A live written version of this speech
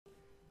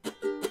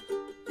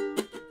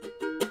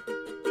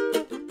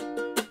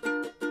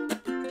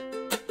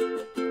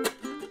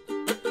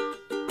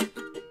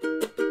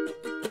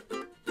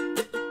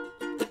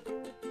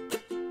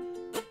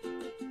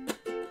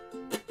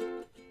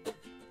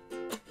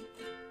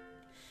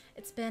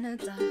been a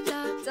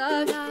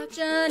dark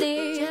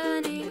journey,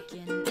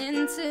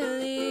 beginning to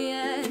the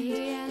end.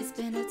 It's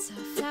been a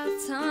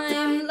tough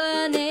time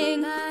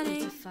learning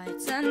to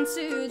fight and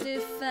to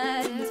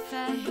defend.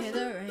 I hear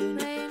the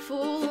rain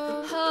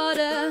fall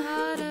harder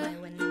on my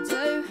window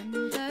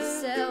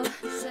sill.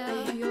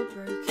 I hear your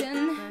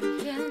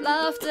broken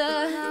laughter.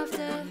 I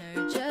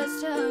know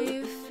just how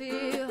you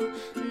feel,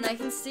 and I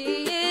can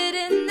see it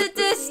in the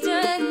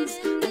distance.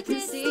 I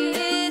can see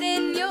it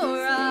in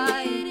your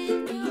eye.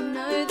 You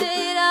know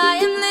that I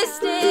am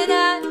listening,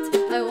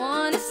 and I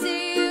want to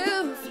see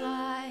you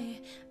fly.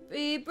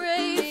 Be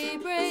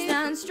brave,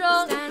 stand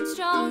strong.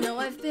 You know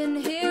I've been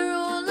here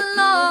all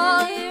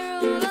along.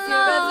 And if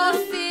you're ever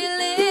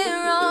feeling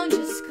wrong,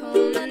 just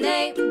call my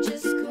name,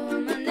 just call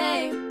my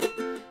name.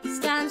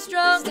 Stand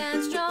strong,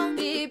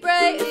 be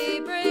brave.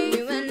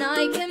 You and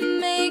I can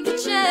make a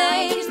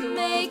change. The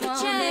world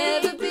won't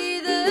ever be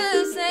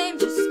the same.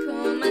 Just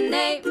call my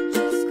name,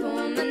 just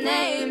call my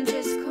name,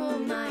 just call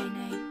my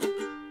name.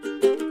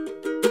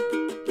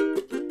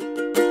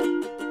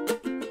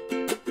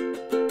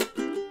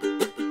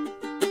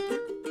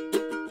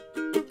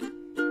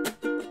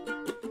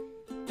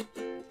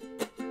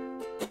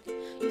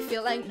 You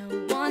feel like no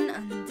one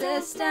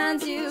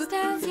understands you.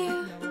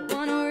 No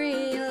one will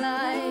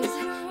realize.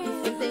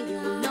 You think that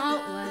you're not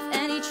worth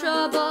any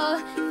trouble.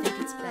 Think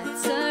it's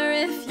better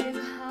if you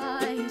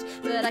hide.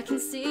 But I can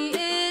see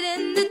it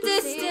in the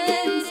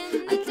distance.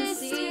 I can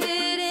see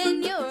it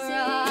in your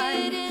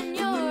eyes. You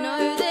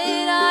know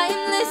that I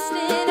am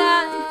listening, and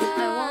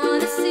I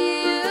want to see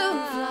you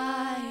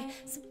fly.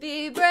 So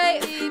be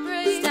brave,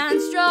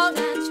 stand strong.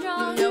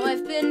 You know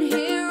I've been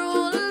here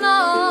all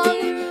along.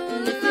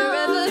 And if you're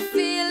ever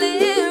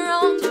feeling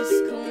wrong,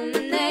 just call my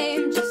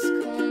name, just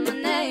call my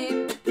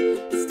name.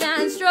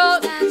 Stand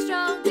strong,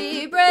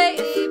 be brave.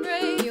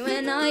 You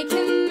and I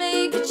can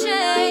make a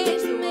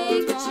change. The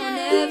world won't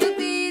ever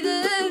be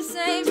the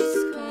same.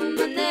 Just call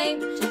my name,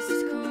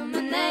 just call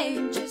my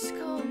name, just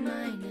call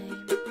my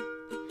name.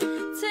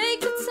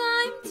 Take the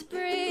time to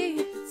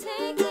breathe.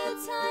 Take the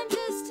time,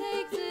 just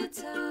take the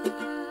time.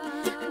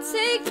 And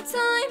take the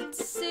time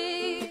to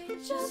see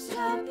just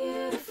how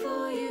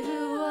beautiful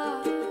you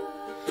are.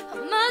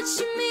 How much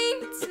you mean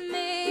to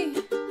me.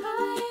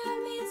 How you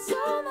mean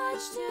so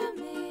much to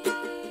me.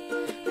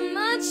 How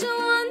much I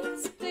want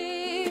to be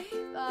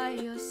by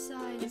your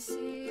side and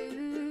see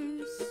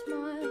you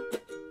smile.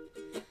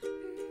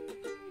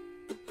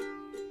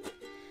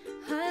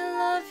 I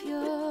love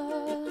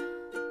your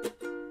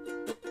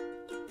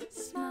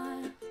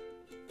smile.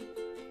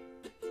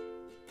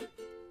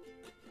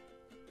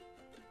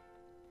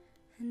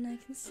 And I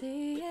can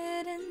see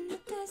it in the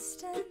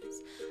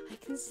distance. I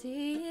can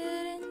see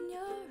it in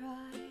your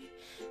eye.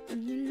 And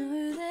you